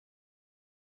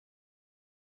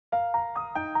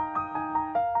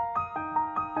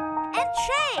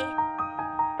SHAY!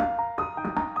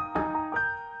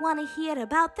 Wanna hear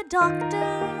about the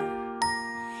doctor?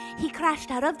 He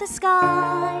crashed out of the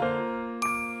sky.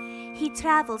 He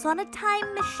travels on a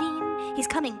time machine. He's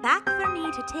coming back for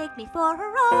me to take me for a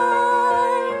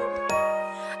ride.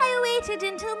 I waited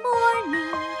until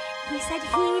morning. He said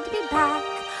he'd be back.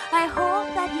 I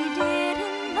hope that he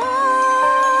didn't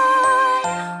lie.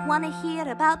 Wanna hear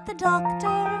about the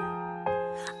doctor?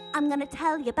 I'm gonna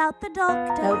tell you about the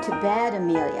doctor. Go to bed,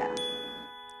 Amelia.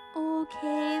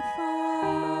 Okay,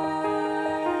 fine.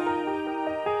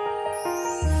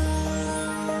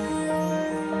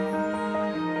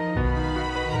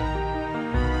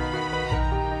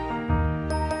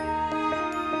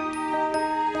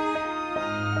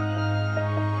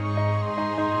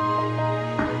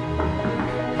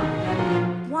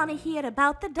 Wanna hear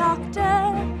about the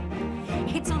doctor?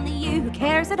 It's only you who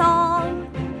cares at all.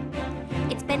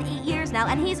 It's been 8 years now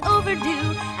and he's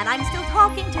overdue, and I'm still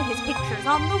talking to his pictures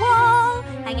on the wall.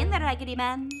 Hang in there, Raggedy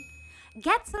Man.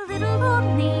 Gets a little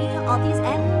lonely, all these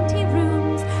empty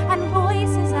rooms and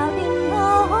voices out in the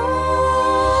hall.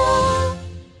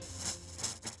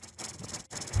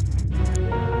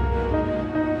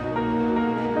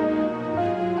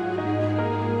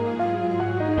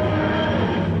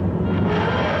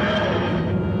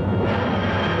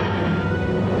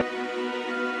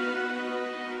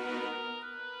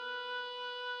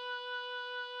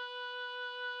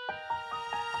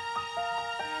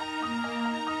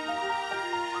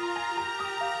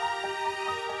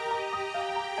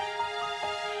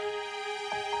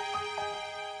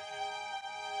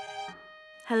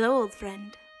 Hello, old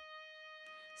friend.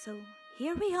 So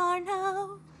here we are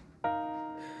now.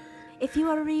 If you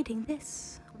are reading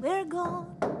this, we're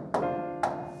gone.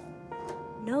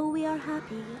 No, we are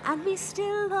happy and we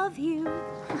still love you.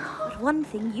 But one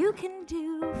thing you can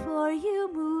do before you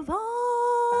move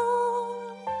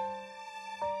on.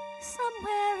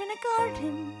 Somewhere in a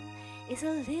garden is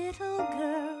a little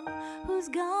girl who's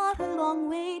got a long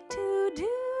way to do.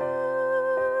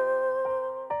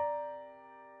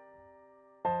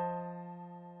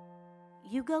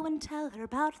 You go and tell her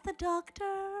about the doctor.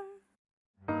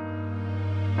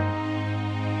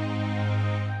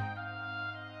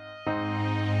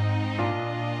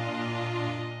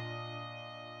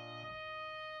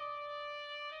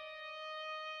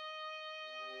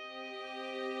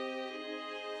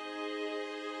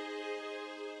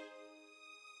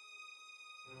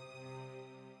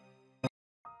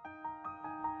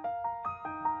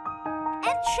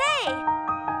 And SHAY!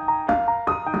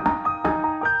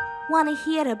 Wanna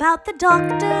hear about the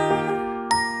doctor?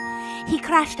 He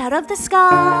crashed out of the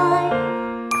sky.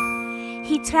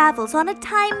 He travels on a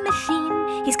time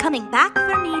machine. He's coming back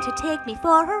for me to take me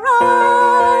for a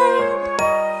ride.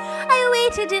 I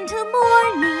waited until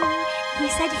morning. He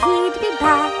said he'd be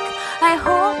back. I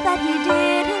hope that he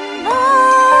didn't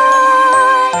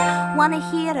lie. Wanna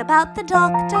hear about the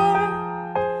doctor?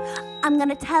 I'm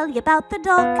gonna tell you about the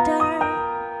doctor.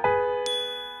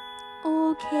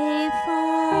 Okay,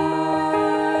 fine.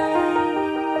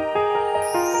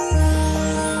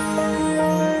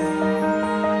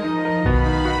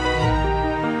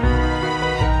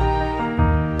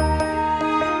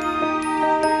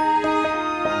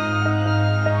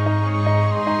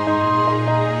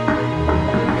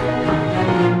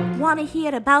 Wanna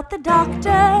hear about the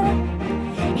doctor?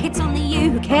 It's only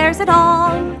you who cares at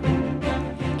all.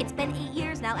 It's been 8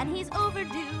 years now and he's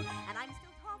overdue.